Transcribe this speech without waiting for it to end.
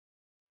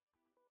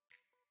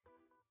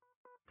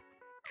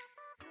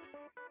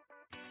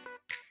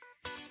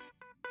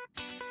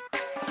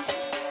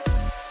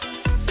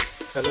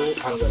Hello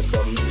and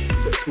welcome to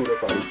the Through the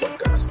Valley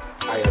podcast.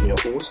 I am your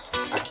host,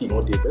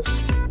 Aquino Davis,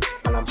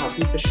 and I'm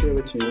happy to share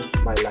with you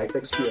my life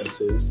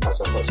experiences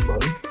as a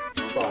husband,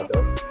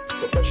 father,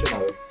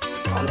 professional,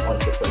 and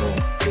entrepreneur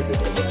living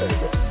in the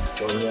Caribbean.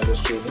 Join me on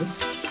this journey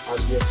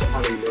as we explore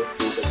and relive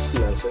those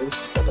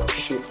experiences that have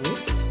shaped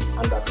me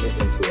and that may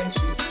influence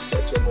you.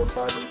 Get your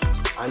notepad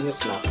and your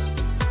snacks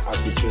as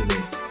we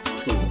journey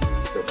through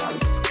the valley.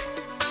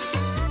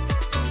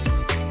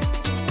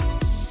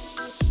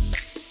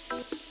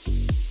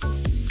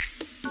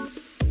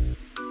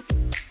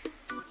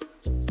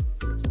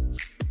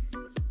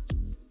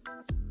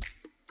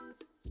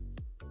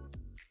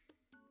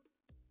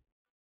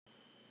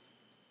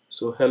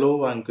 So,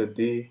 hello and good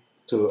day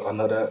to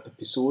another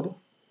episode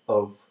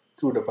of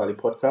Through the Valley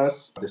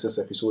podcast. This is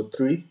episode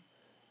 3,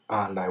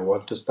 and I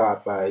want to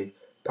start by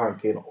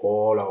thanking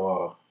all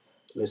our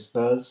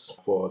listeners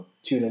for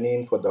tuning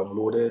in, for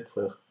downloading,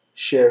 for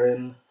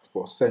sharing,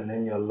 for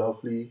sending your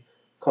lovely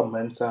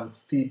comments and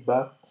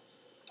feedback.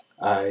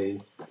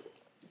 I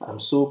am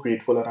so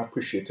grateful and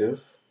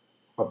appreciative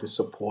of the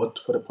support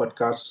for the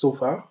podcast so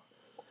far.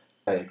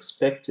 I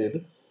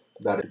expected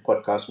that the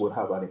podcast would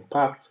have an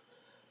impact,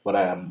 but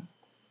I am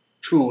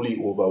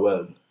truly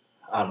overwhelmed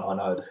and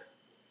honored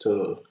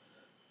to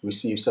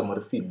receive some of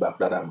the feedback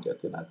that I'm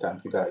getting. I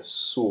thank you guys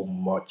so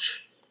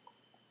much.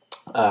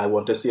 I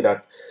want to say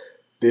that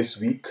this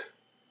week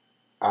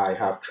I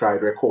have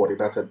tried recording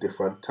at a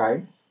different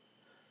time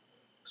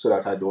so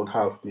that I don't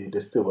have the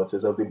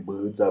disturbances of the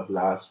birds of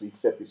last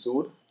week's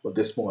episode. But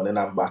this morning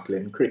I'm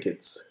battling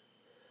crickets.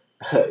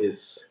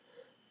 It's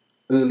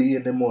early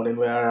in the morning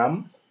where I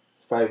am,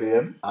 5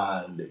 a.m.,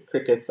 and the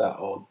crickets are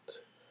out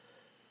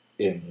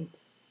in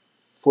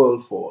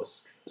full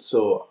force.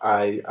 So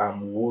I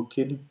am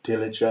working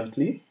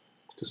diligently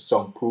to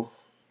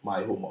soundproof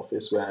my home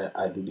office where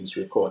I do these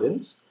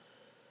recordings,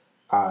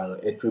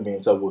 and it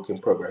remains a work in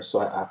progress. So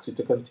I ask you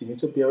to continue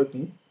to bear with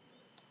me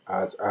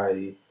as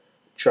I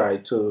try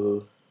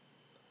to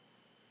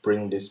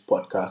bring this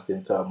podcast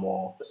into a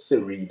more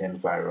serene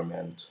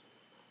environment.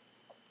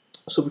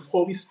 So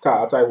before we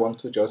start, I want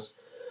to just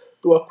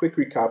do a quick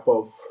recap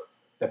of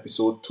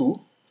episode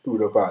 2, Through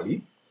the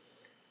Valley.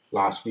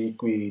 Last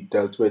week we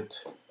dealt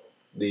with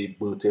the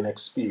birthing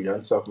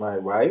experience of my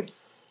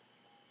wife,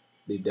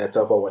 the death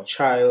of our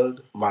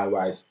child, my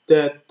wife's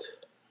death,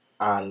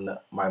 and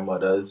my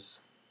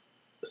mother's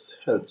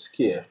health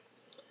scare.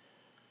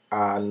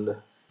 And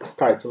the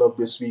title of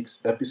this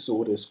week's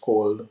episode is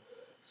called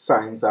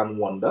Signs and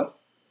Wonder.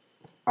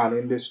 And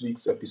in this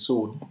week's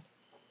episode,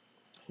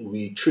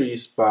 we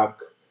trace back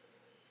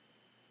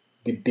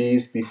the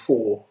days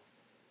before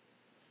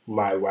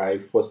my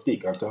wife was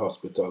taken to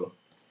hospital.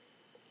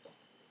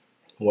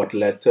 What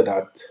led to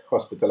that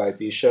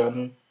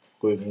hospitalization,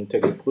 going into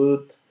give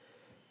birth,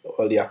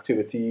 all the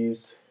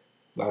activities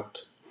that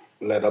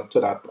led up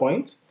to that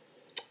point,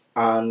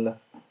 and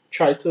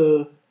try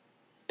to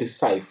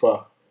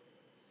decipher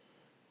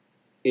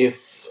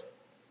if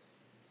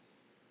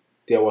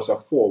there was a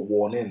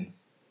forewarning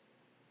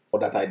or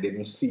that I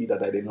didn't see,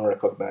 that I didn't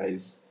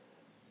recognize,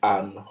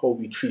 and how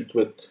we treat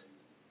with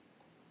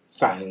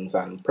signs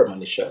and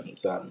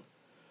premonitions, and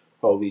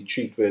how we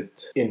treat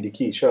with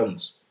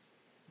indications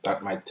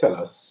that might tell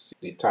us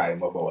the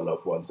time of our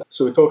loved ones.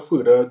 So without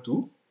further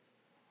ado,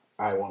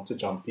 I want to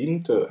jump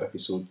into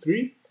episode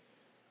 3,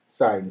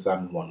 Signs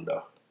and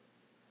Wonder.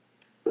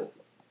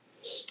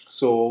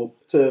 So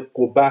to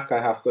go back,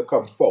 I have to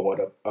come forward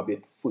a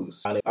bit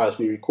first. And as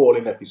we recall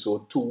in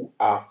episode 2,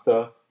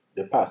 after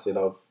the passing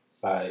of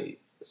my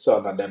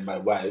son and then my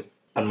wife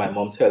and my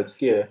mom's health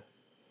scare,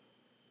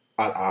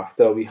 and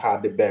after we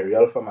had the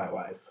burial for my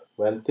wife,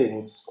 when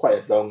things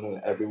quieted down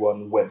and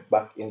everyone went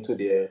back into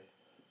their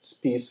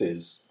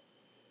spaces,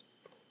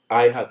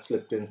 I had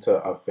slipped into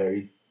a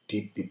very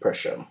deep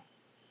depression.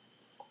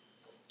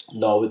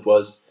 Now it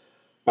was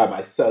by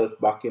myself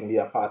back in the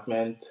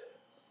apartment.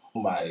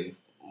 My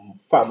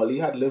family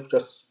had lived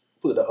just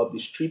further up the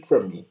street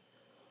from me,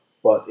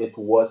 but it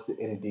was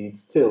indeed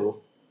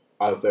still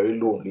a very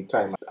lonely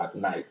time at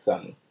nights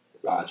and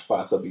large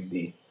parts of the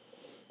day.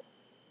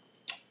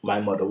 My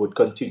mother would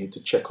continue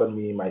to check on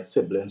me, my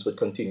siblings would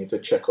continue to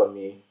check on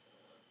me,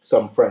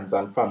 some friends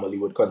and family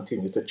would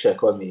continue to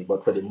check on me,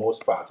 but for the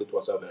most part it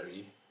was a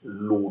very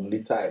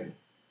lonely time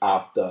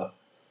after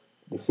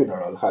the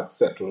funeral had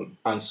settled.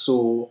 And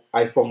so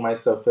I found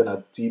myself in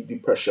a deep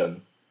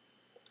depression.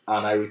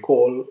 And I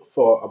recall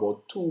for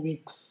about 2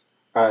 weeks,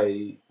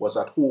 I was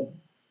at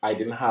home. I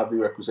didn't have the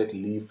requisite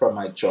leave from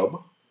my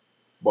job,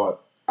 but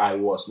I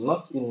was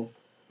not in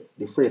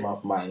the frame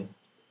of mind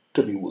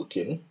to be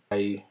working.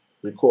 I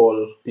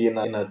recall being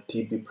in a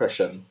deep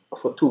depression.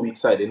 For 2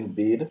 weeks, I didn't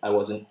bathe. I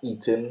wasn't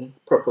eating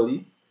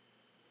properly.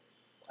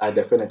 I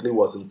definitely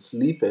wasn't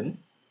sleeping.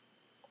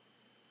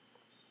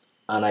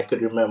 And I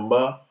could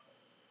remember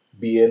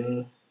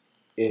being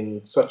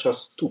in such a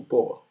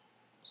stupor,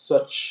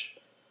 such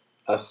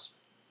a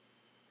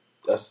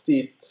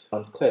state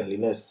of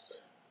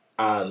uncleanliness,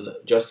 and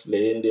just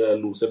laying there,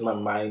 losing my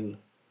mind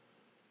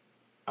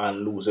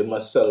and losing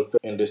myself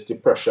in this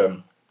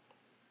depression.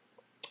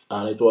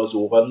 And it was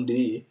one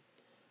day,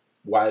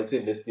 while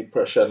in this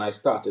depression, I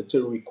started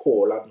to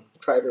recall and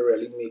try to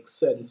really make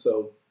sense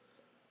of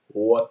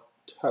what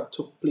had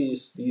took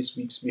place these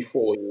weeks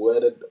before. Where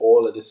did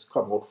all of this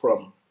come out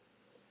from?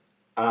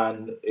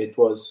 And it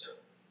was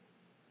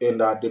in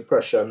that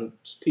depression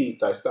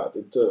state I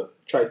started to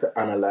try to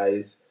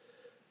analyze,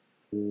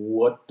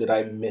 what did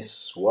I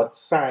miss? What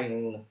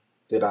sign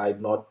did I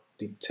not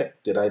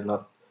detect? Did I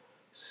not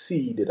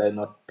see? Did I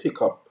not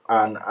pick up?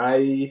 And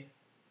I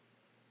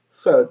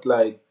felt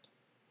like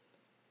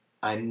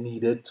I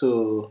needed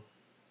to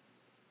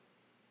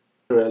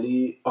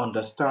really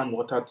understand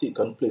what had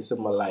taken place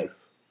in my life.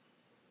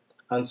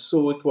 And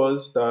so it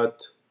was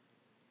that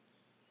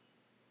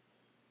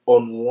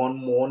on one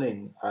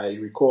morning, I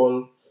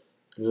recall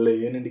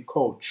laying in the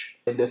couch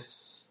in this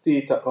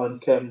state of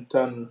unkempt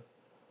and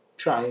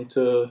trying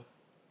to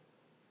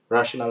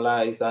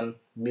rationalize and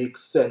make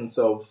sense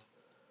of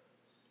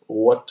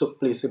what took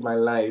place in my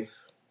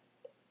life.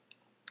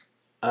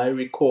 I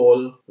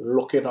recall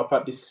looking up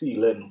at the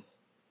ceiling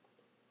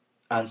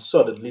and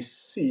suddenly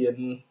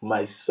seeing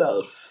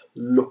myself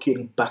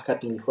looking back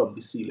at me from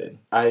the ceiling.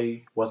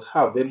 I was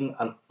having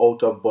an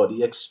out of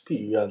body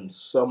experience,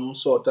 some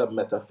sort of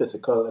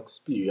metaphysical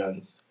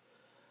experience.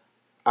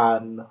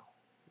 And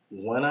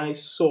when I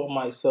saw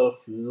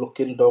myself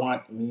looking down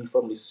at me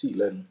from the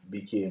ceiling,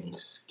 became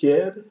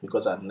scared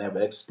because I'd never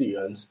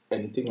experienced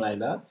anything like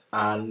that.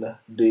 And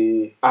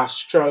the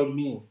astral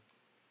me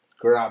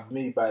grabbed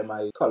me by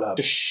my collar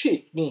to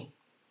shake me.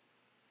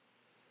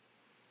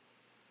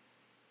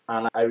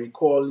 And I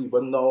recall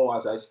even now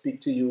as I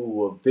speak to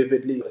you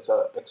vividly, it's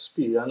an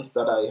experience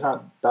that I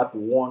had that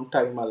one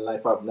time in my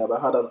life. I've never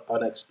had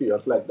an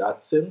experience like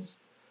that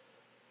since.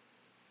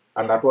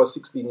 And that was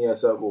 16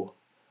 years ago.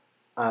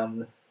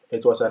 And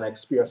it was an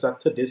experience that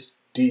to this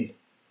day,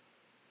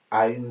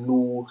 I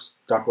knew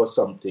that was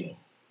something.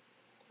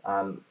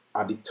 And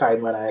at the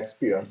time when I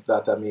experienced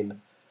that, I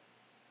mean,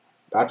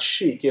 that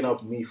shaking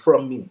of me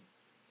from me,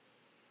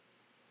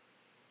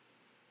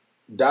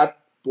 that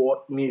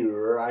brought me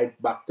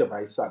right back to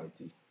my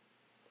sanity.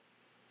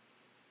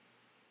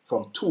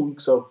 From 2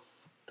 weeks of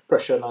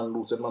depression and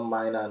losing my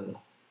mind and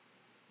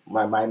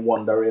my mind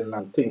wandering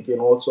and thinking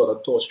all sort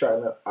of thoughts,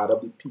 trying to add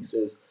up the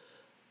pieces,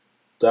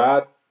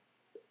 that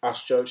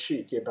astral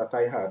shaking that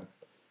I had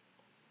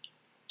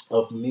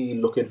of me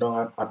looking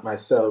down at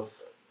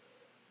myself,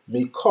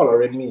 me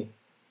coloring me,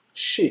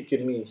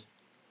 shaking me,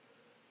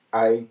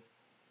 I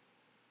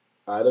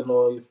I don't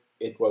know if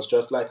it was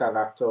just like an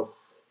act of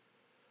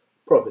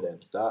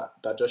providence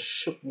that just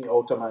shook me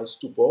out of my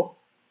stupor,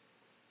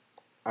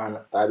 and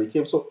I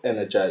became so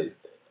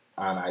energized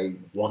and I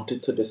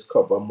wanted to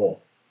discover more.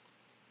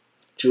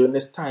 During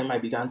this time I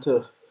began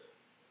to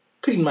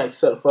clean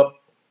myself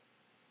up,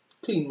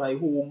 clean my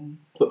home,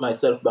 put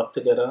myself back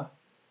together,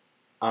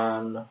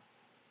 and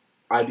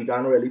I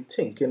began really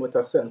thinking with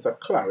a sense of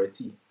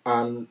clarity.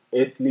 And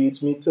it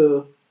leads me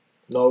to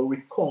now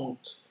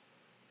recount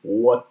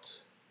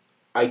what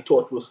I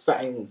thought was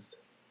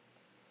signs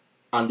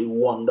and the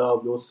wonder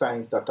of those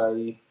signs that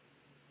I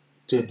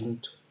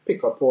didn't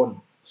pick up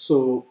on.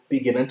 So,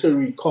 beginning to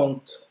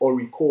recount or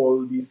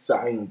recall these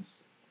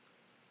signs,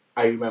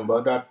 I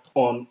remember that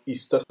on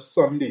Easter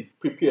Sunday,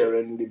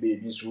 preparing the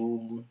baby's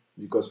room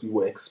because we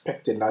were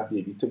expecting that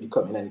baby to be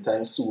coming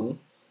anytime soon,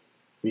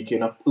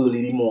 waking up early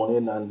in the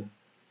morning and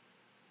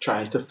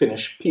trying to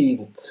finish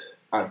paint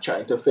and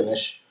trying to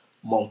finish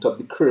mount up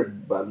the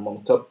crib and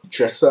mount up the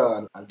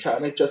dresser and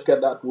trying to just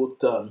get that work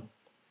done.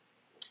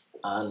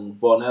 And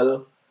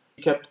Vonel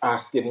kept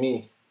asking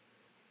me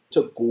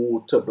to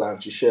go to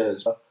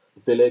Blanchisseuse,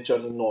 village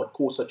on the north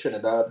coast of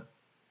Trinidad,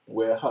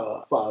 where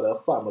her father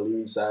family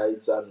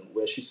resides and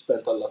where she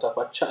spent a lot of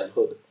her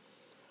childhood.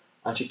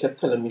 And she kept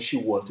telling me she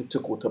wanted to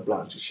go to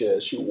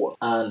Blanchisseuse.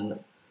 And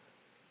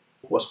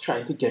was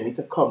trying to get me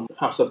to come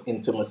have some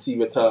intimacy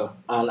with her.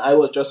 And I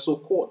was just so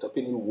caught up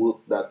in the work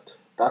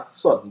that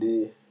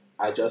Sunday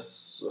I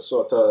just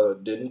sort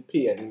of didn't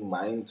pay any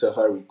mind to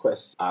her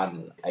request,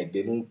 and I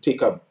didn't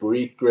take a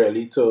break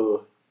really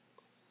to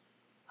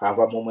have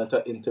a moment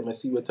of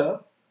intimacy with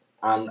her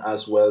and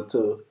as well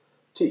to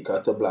take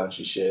her to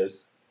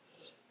Blanchisseuse.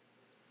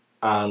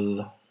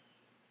 And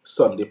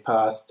Sunday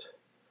passed,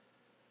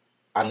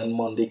 and then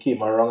Monday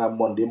came around, and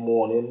Monday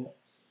morning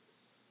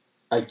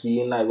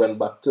again I went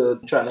back to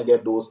trying to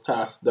get those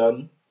tasks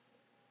done.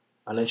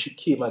 And then she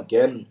came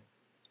again.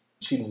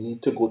 She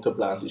need to go to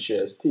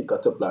Blanchisseuse, take her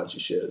to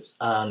Blanchisseuse.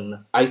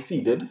 And I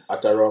ceded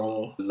at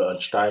around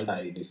lunchtime.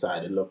 I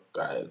decided, look,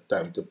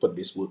 time to put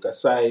this work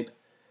aside.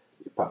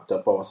 We packed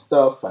up our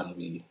stuff and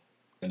we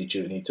on the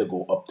journey to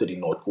go up to the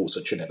north coast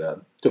of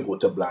Trinidad to go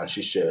to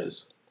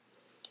Blanchisseuse.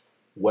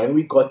 When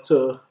we got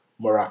to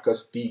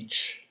Maracas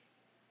Beach,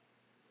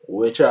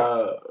 which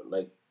are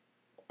like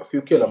a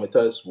few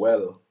kilometers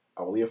well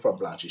away from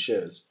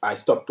Blanchisseuse, I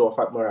stopped off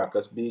at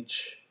Maracas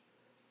Beach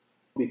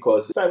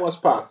because time was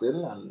passing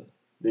and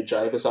the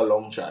drive is a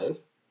long drive.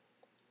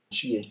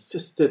 She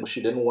insisted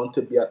she didn't want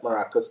to be at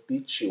Maracas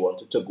Beach. She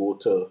wanted to go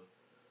to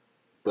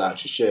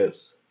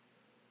Blanchisseuse.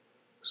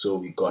 So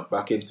we got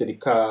back into the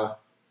car.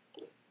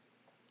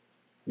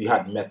 We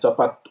had met up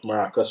at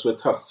Maracas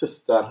with her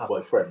sister and her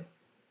boyfriend.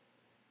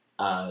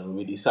 And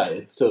we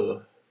decided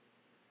to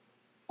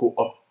go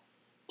up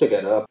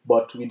together.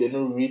 But we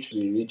didn't reach,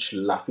 we reached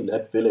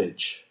Lafayette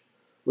Village,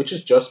 which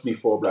is just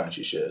before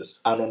Blanchisseuse.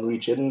 And on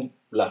reaching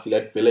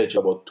Lafayette Village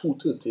about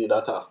 2:30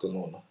 that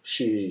afternoon,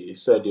 she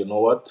said, you know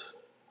what,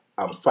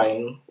 I'm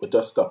fine with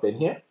us stopping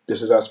here.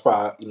 This is as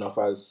far enough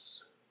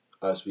as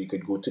we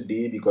could go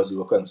today because we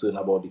were concerned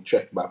about the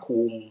trek back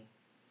home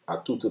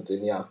at 2:30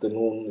 in the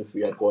afternoon. If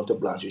we had gone to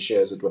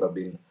Blanchisseuse, it would have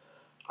been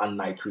a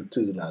night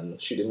return,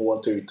 and she didn't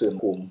want to return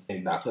home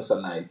in darkness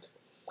at night.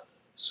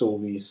 So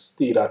we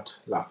stayed at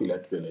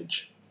Lafayette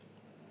Village.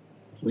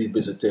 We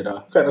visited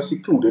a kind of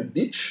secluded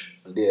beach.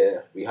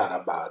 There we had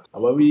a bath.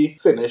 And when we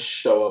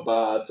finished our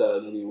bath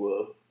and we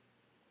were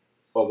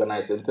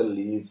organizing to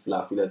leave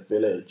Lafayette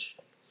Village,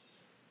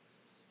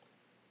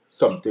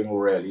 something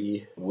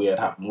really weird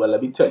happened. Well,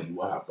 let me tell you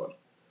what happened.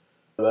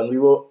 When we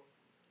were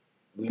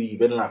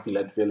leaving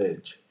Lafayette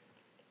Village,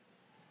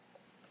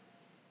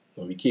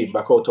 when we came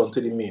back out onto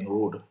the main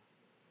road,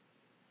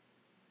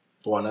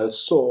 Vonel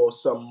saw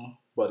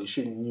somebody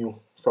she knew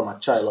from a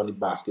child on the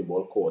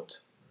basketball court.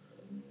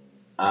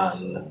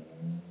 And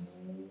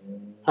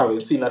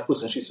having seen that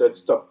person, she said,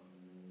 stop,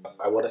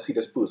 I want to see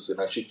this person.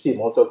 And she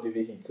came out of the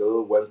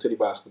vehicle, went to the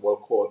basketball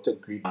court to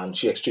greet, and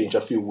she exchanged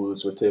a few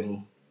words with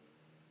him.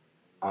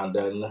 And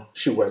then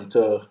she went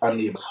to a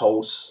neighbor's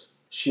house.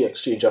 She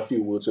exchanged a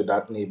few words with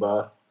that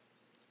neighbor.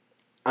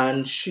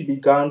 And she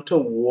began to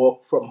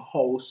walk from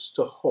house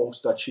to house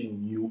that she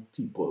knew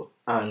people.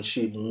 And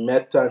she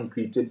met and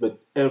greeted with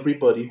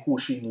everybody who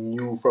she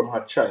knew from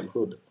her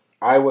childhood.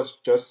 I was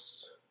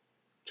just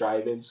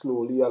driving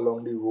slowly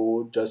along the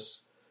road,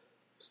 just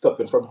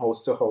stopping from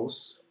house to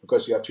house,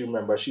 because you have to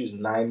remember she's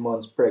 9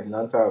 months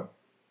pregnant. Her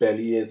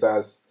belly is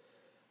as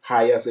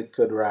high as it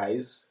could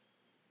rise.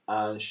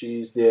 And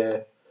she's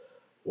there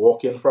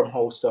walking from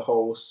house to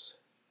house,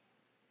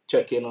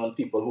 checking on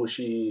people who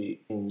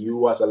she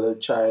knew as a little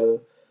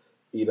child,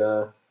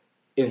 either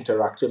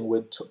interacting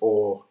with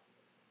or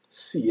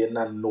seeing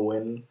and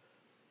knowing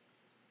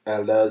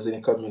elders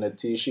in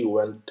community. She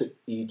went to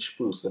each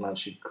person and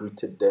she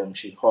greeted them,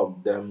 she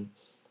hugged them,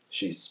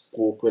 she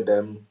spoke with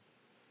them,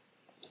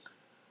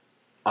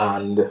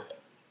 and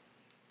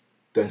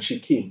then she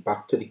came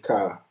back to the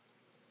car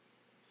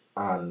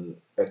and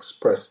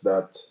expressed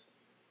that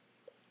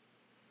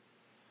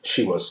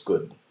she was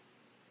good.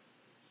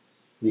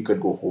 We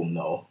could go home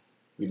now.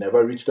 We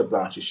never reached the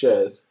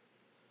Blanchisseuse,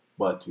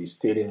 but we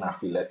stayed in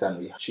Lafayette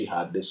and she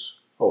had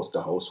this house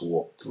to house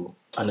walk through.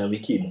 And then we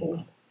came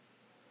home.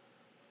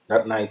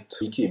 That night,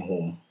 we came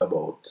home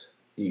about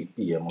 8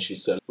 p.m. She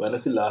said, when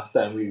is the last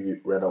time we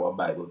read our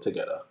Bible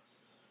together?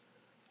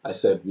 I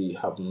said, we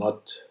have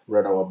not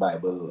read our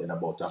Bible in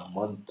about a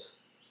month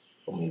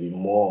or maybe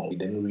more. We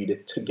didn't read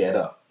it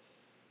together.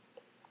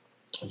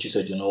 And she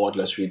said, you know what,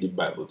 let's read the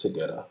Bible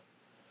together.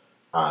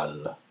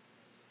 And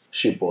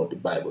she brought the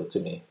Bible to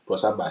me. It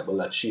was a Bible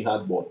that she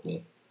had bought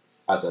me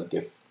as a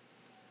gift.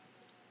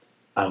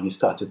 And we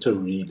started to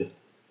read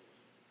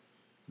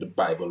the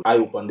Bible. I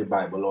opened the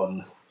Bible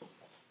on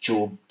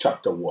Job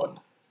chapter 1.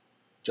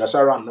 Just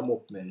a random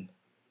opening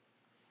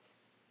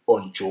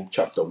on Job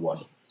chapter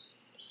 1.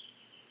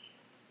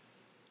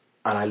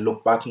 And I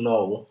look back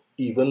now,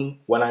 even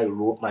when I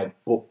wrote my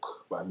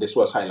book, and this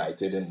was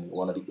highlighted in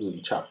one of the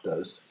early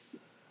chapters.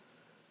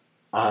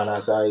 And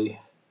as I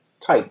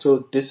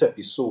titled this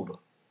episode,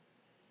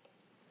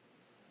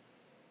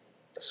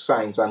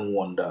 Signs and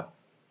Wonder,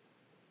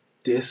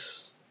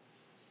 this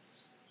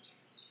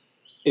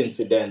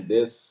incident,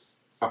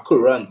 this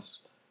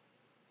occurrence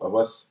of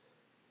us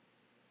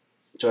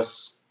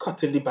just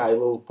cutting the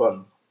Bible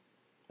open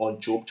on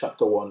Job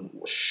chapter 1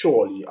 was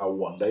surely a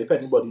wonder. If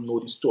anybody know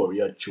the story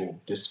of Job,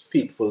 this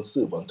faithful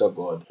servant of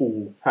God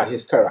who had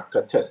his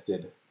character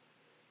tested,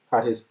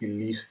 had his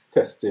belief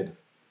tested,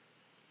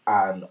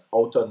 and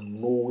out of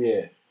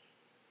nowhere,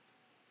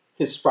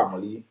 his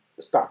family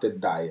started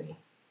dying.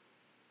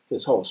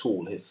 His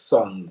household, his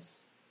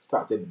sons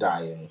started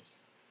dying.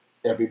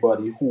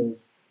 Everybody who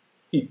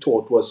he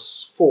thought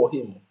was for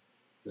him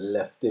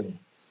left him.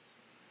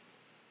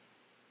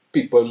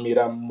 People made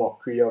a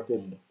mockery of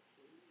him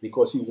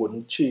because he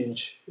wouldn't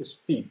change his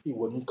faith. He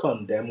wouldn't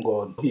condemn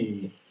God.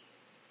 He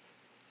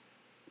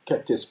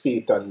kept his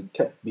faith and he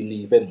kept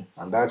believing.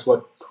 And that's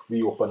what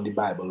we open the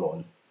Bible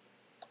on,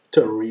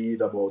 to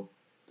read about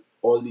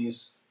all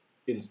these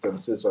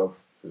instances of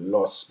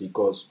loss,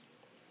 because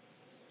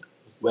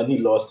when he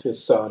lost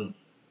his son,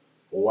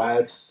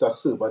 whilst a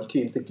servant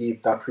came to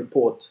give that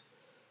report,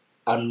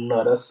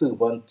 another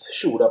servant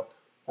showed up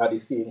at the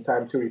same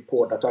time to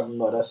report that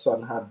another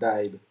son had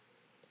died.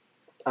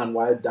 And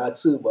while that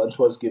servant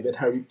was giving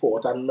her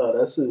report,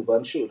 another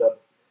servant showed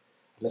up.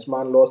 And this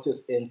man lost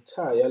his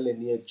entire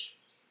lineage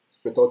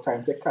without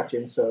time to catch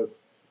himself.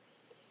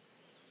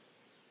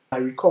 I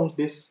recount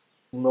this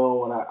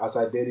now as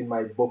I did in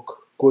my book,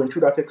 going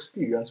through that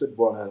experience with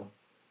Vonel,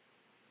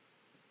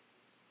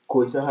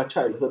 going to her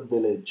childhood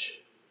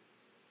village,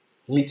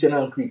 meeting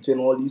and greeting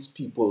all these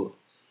people,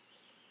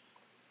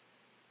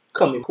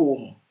 coming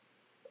home,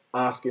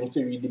 asking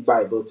to read the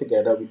Bible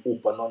together. We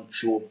open on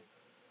Job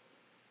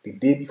the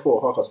day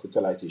before her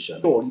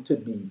hospitalization, surely to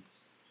be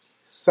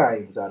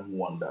signs and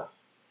wonder.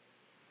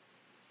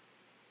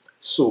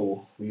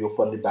 So we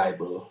open the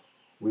Bible,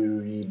 we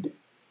read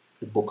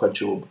the book of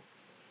Job,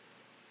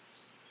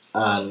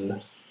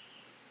 and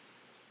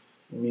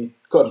we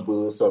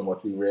conversed on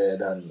what we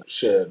read and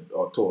shared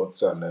our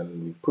thoughts, and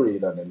then we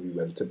prayed, and then we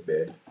went to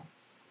bed.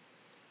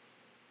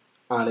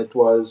 And it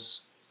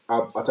was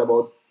at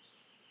about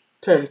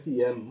 10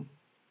 p.m.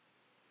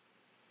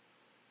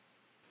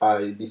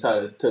 I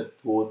decided to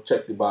go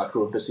check the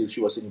bathroom to see if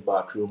she was in the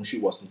bathroom. She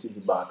wasn't in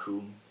the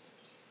bathroom.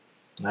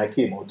 I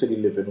came out to the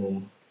living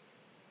room.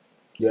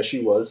 There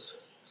she was,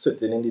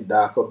 sitting in the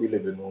dark of the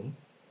living room,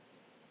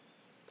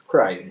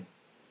 crying.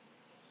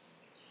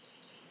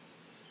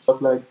 I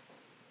was like,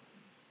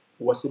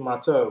 what's the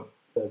matter?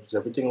 Is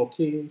everything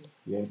okay?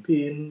 You in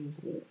pain?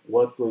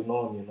 What's going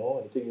on?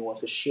 Anything you want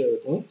to share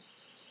with me?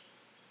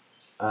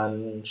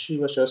 And she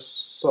was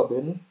just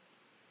sobbing.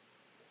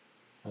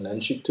 And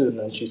then she turned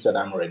and she said,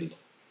 I'm ready.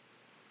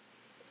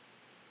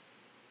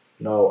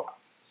 Now,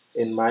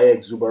 in my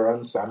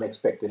exuberance, I'm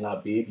expecting a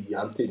baby.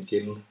 I'm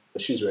thinking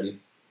she's ready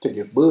to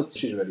give birth.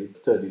 She's ready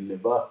to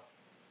deliver.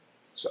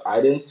 So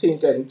I didn't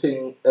think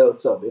anything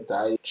else of it.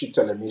 She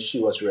telling me she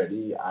was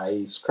ready.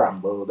 I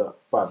scrambled up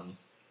and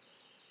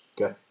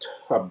get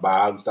her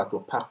bags that were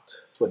packed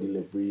for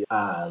delivery,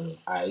 and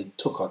I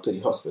took her to the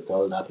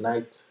hospital that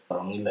night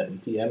around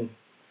 11 p.m.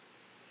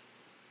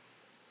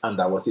 And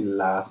that was the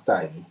last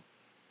time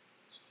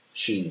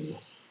she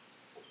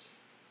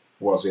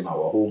was in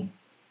our home.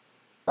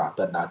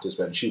 After that is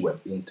when she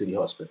went into the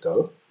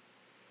hospital,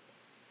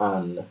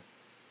 and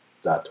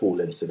that whole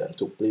incident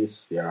took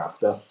place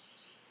thereafter.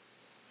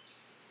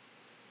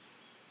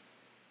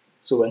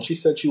 So when she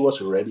said she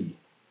was ready,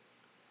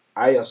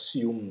 I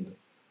assumed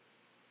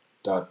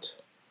that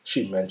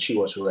she meant she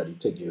was ready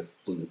to give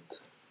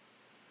birth.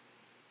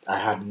 I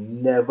had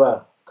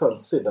never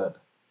considered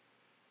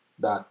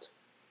that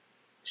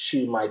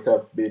she might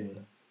have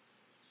been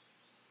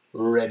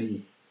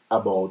ready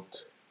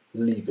about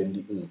leaving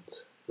the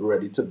earth,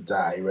 ready to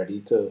die, ready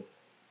to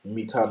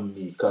meet her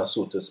maker,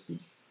 so to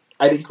speak.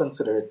 I didn't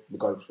consider it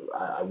because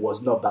I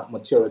wasn't of that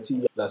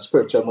maturity, that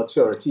spiritual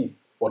maturity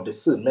or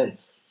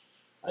discernment.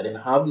 I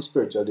didn't have the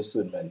spiritual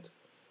discernment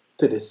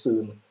to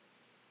discern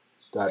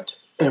that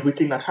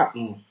everything that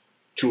happened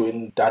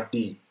during that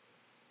day,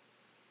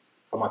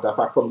 a matter of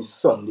fact, from the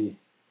Sunday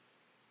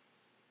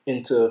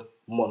into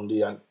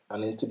Monday and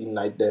into the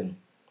night then,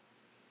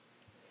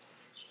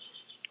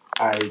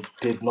 I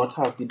did not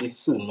have the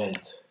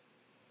discernment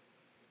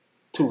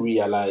to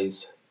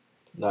realize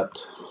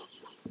that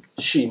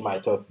she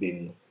might have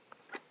been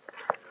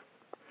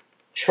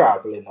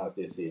traveling, as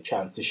they say,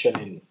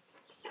 transitioning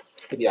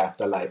to the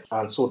afterlife.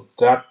 And so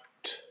that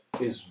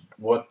is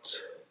what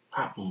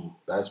happened.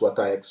 That's what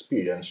I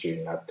experienced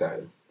during that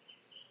time.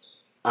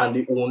 And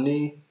the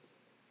only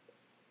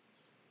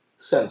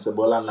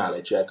sensible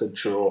analogy I could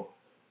draw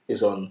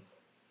is on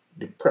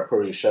the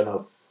preparation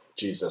of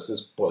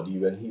Jesus' body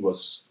when he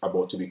was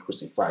about to be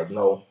crucified.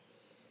 Now,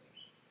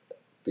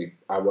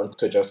 I want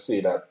to just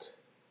say that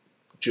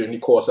during the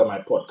course of my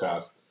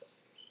podcast,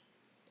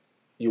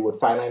 you would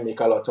find I make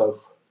a lot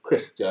of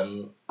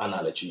Christian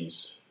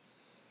analogies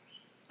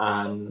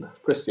and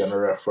Christian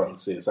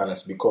references, and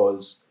it's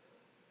because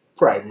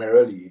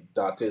primarily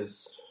that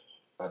is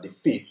the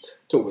faith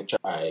to which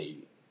I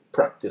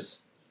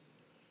practiced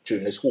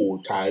during this whole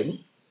time,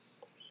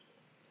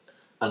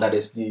 and that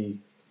is the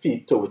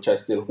faith to which I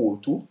still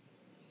hold to.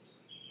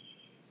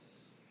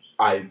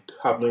 I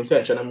have no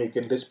intention of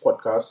making this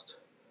podcast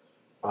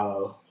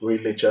a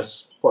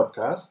religious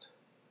podcast.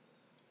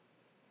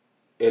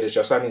 It is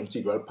just an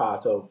integral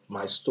part of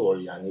my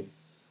story, and if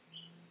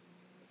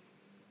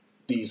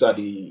these are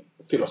the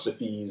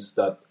philosophies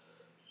that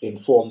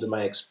informed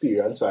my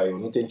experience, I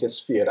only think it's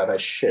fair that I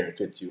share it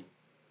with you.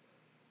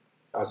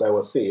 As I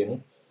was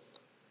saying,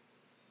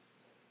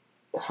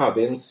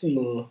 having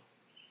seen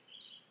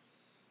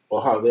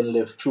or having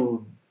lived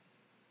through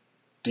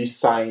the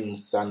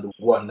signs and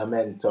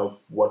wonderment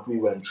of what we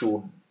went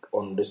through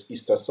on this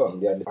Easter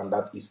Sunday and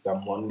that Easter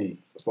Monday,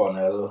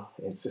 Vernell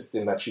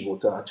insisting that she go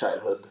to her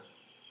childhood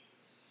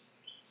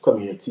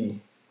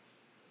community,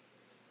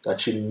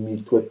 that she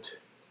meet with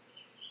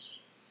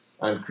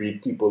and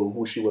greet people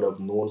who she would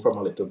have known from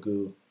a little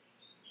girl,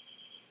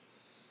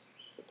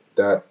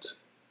 that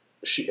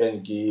she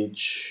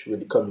engage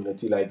with the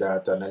community like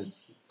that, and then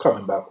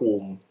coming back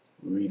home,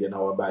 reading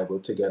our Bible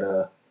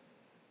together,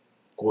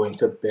 going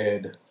to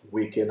bed,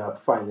 waking up,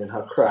 finding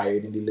her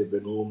crying in the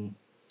living room,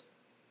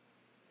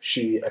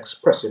 she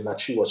expressing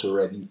that she was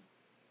ready.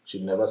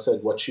 She never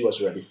said what she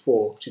was ready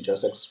for. She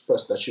just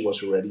expressed that she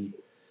was ready.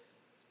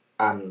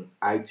 And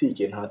I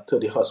taking her to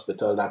the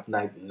hospital that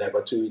night,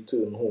 never to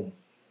return home.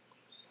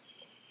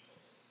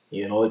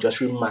 It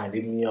just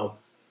reminded me of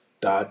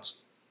that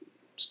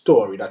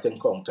story, that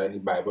encounter in the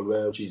Bible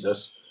where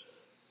Jesus,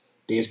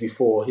 days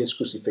before his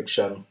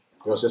crucifixion,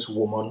 There was this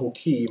woman who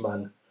came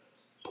and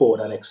poured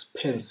an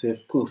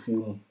expensive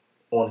perfume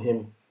on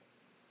him,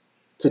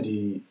 to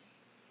the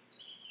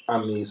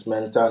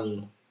amazement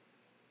and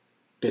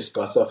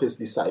disgust of his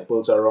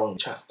disciples around.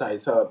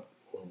 Chastise her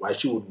why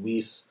she would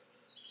waste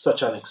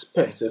such an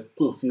expensive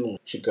perfume.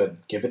 She could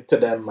give it to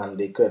them and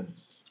they could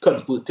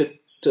convert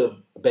it to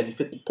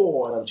benefit the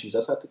poor, and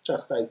Jesus had to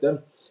chastise them.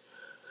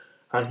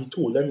 And he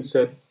told them, he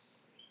said,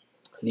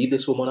 leave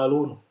this woman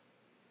alone.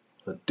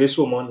 This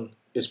woman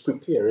is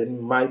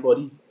preparing my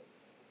body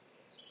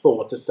for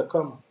what is to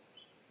come.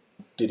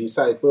 The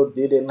disciples,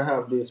 they didn't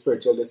have the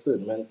spiritual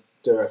discernment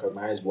to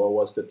recognize what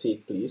was to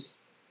take place.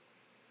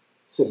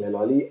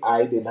 Similarly,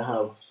 I didn't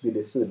have the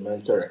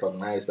discernment to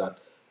recognize that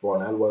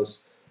Ronald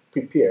was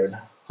preparing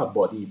her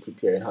body,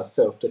 preparing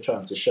herself to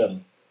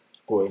transition,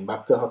 going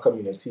back to her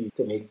community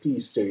to make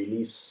peace, to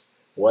release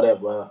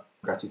whatever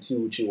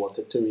gratitude she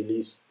wanted to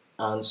release.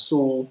 And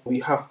so we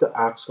have to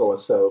ask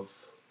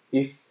ourselves,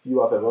 if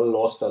you have ever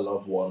lost a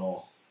loved one,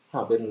 or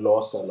having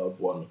lost a loved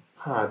one,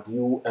 had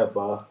you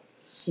ever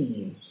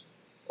seen,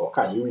 or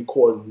can you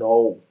recall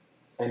now,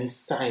 any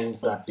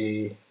signs that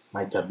they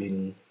might have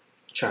been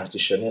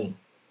transitioning,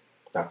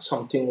 that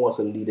something was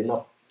leading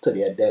up to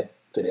their death,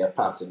 to their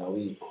passing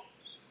away?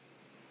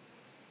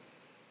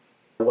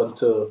 I want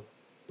to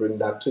bring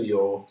that to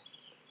your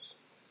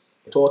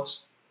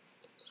thoughts.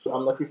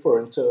 I'm not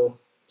referring to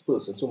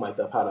persons who might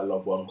have had a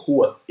loved one who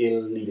was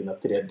ill leading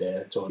up to their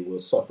death, or they were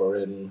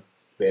suffering,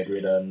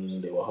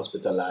 bedridden, they were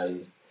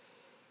hospitalized.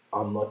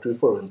 I'm not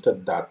referring to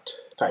that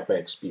type of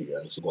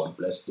experience. God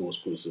bless those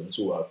persons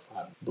who have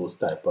had those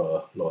type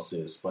of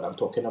losses. But I'm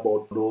talking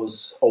about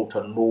those out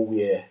of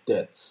nowhere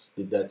deaths,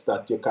 the deaths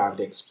that you can't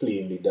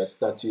explain, the deaths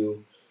that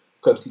you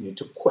continue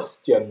to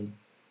question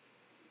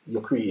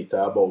your creator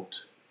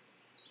about,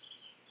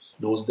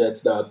 those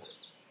deaths that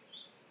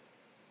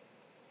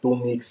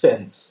don't make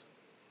sense,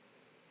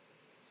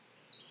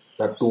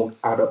 that don't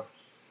add up.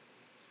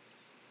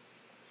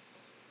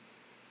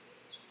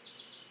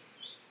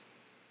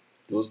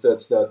 Those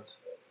deaths that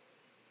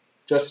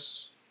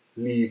just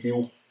leave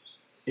you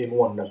in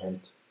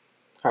wonderment.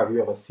 Have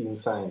you ever seen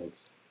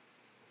signs?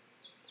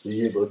 Were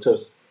you able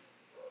to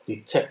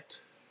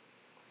detect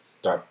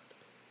that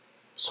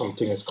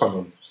something is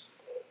coming,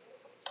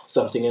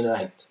 something in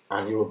right,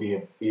 and you will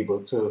be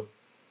able to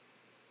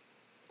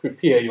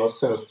prepare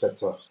yourself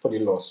better for the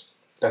loss?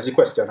 That's the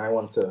question I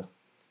want to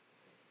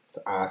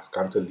ask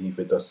and to leave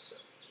with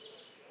us,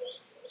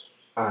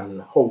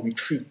 and how we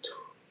treat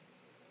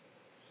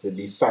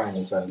these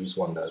signs and these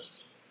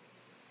wonders.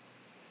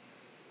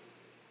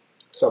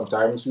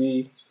 Sometimes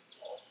we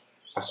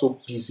are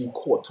so busy,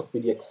 caught up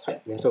with the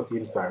excitement of the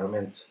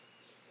environment,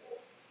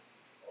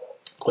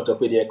 caught up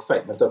with the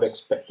excitement of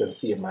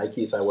expectancy. In my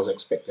case, I was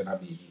expecting a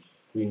baby.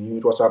 We knew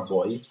it was a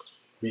boy.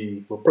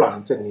 We were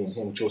planning to name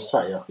him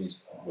Josiah. We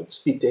would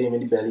speak to him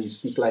in the belly,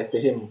 speak life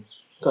to him,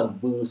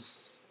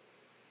 converse,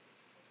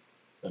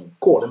 and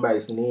call him by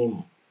his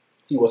name.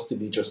 He was to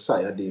be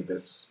Josiah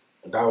Davis.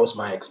 That was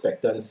my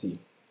expectancy.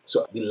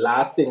 So the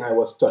last thing I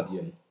was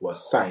studying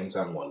was signs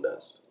and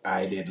wonders.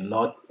 I did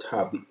not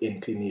have the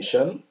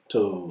inclination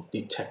to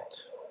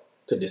detect,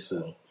 to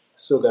discern.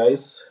 So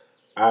guys,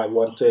 I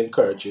want to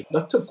encourage you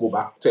not to go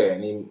back to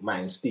any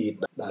mind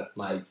state that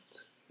might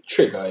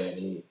trigger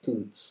any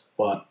hurts,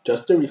 but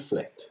just to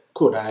reflect.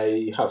 Could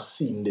I have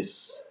seen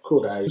this?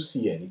 Could I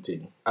see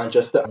anything? And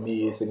just the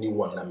amaze and the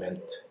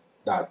wonderment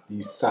that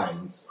these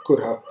signs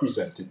could have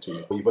presented to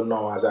you. Even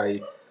now, as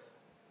I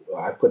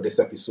put this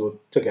episode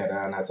together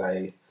and as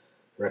I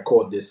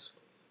record this,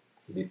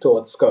 the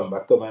thoughts come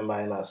back to my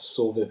mind as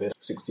so vivid.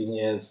 16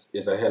 years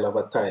is a hell of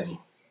a time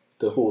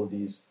to hold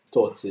these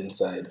thoughts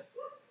inside.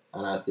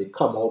 And as they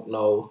come out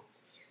now,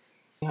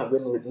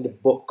 having written the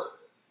book,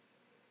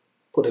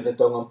 putting it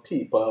down on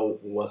paper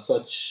was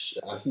such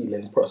a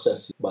healing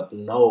process. But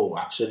now,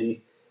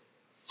 actually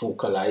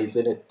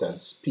vocalizing it and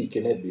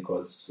speaking it,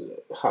 because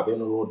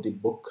having wrote the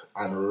book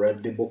and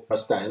read the book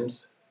first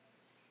times,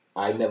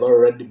 I never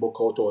read the book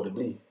out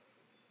audibly.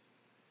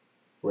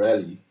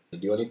 Really.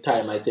 The only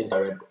time I think I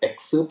read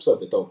excerpts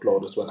of it out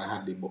loud was when I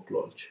had the book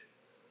launch.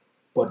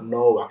 But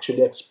now,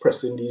 actually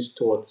expressing these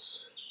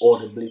thoughts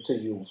audibly to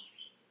you,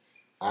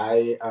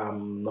 I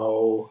am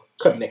now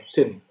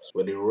connecting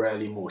with the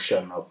real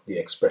emotion of the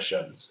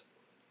expressions.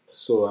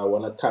 So I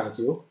want to thank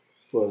you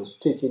for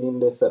taking in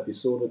this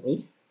episode with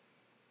me,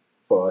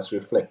 for us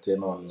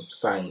reflecting on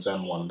signs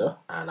and wonder.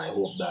 And I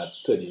hope that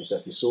today's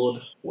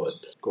episode would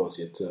cause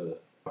you to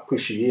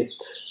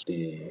appreciate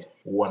the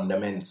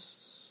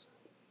wonderments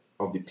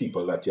of the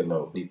people that you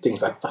love, the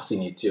things that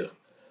fascinate you.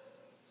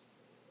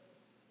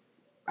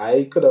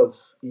 I could have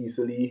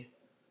easily,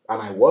 and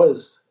I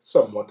was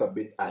somewhat a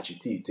bit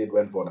agitated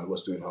when Vonna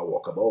was doing her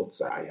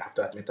walkabouts. I have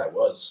to admit I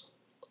was.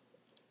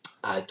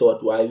 I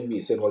thought, why are we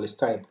wasting all this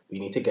time? We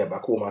need to get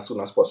back home as soon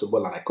as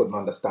possible, and I couldn't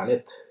understand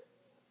it.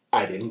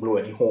 I didn't blow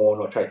any horn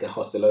or try to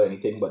hustle or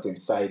anything, but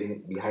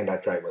inside, behind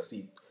that driver's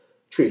seat,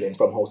 trailing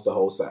from house to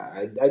house,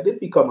 I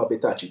did become a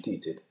bit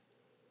agitated.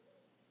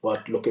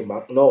 But looking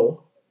back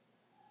now,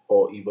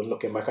 or even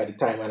looking back at the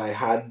time when I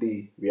had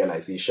the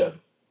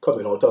realization,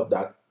 coming out of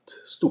that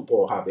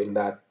stupor, having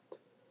that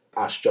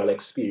astral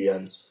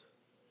experience,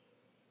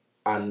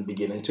 and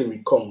beginning to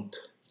recount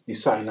the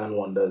sign and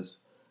wonders,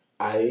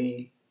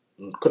 I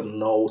could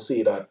now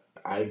say that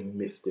I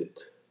missed it.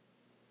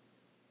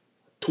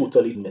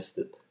 Totally missed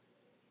it.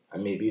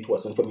 And maybe it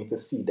wasn't for me to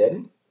see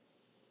then,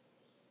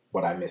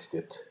 but I missed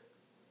it.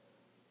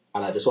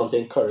 And I just want to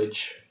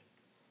encourage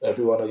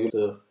every one of you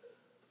to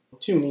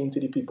tune in to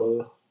the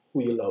people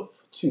who you love.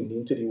 Tune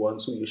in to the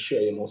ones who you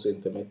share your most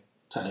intimate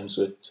times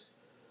with,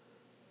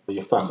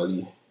 your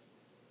family,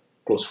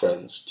 close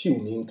friends.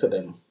 Tune in to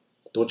them.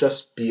 Don't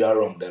just be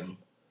around them.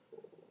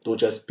 Don't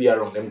just be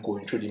around them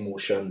going through the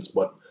motions,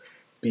 but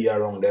be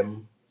around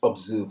them,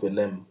 observing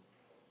them,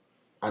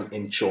 and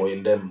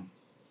enjoying them,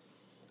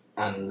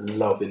 and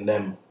loving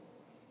them,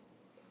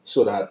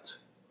 so that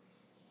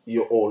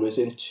you're always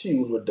in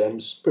tune with them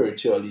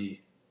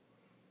spiritually.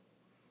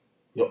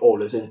 You're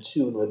always in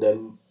tune with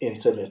them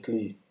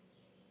intimately,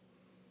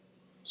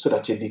 so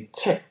that you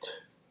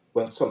detect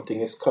when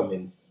something is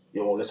coming.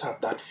 You always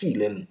have that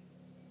feeling.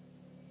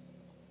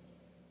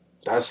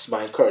 That's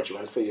my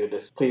encouragement for you.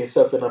 Just put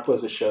yourself in a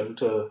position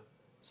to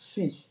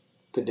see,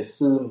 to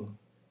discern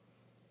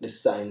the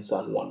signs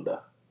and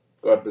wonder.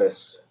 God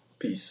bless.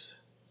 Peace.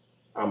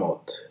 I'm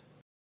out.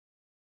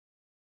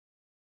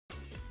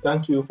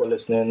 Thank you for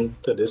listening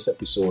to this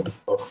episode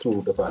of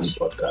Through the Valley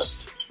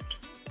podcast.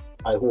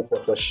 I hope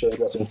what was shared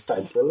was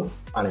insightful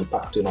and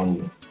impacting on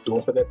you.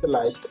 Don't forget to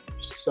like,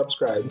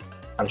 subscribe,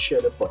 and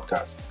share the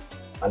podcast.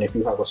 And if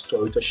you have a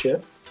story to share,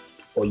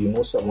 or you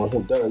know someone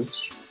who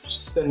does,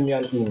 send me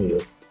an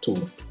email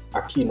to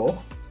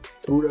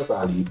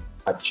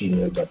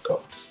akino@throughthevalley@gmail.com.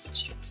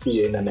 See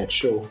you in the next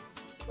show.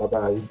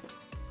 Bye-bye.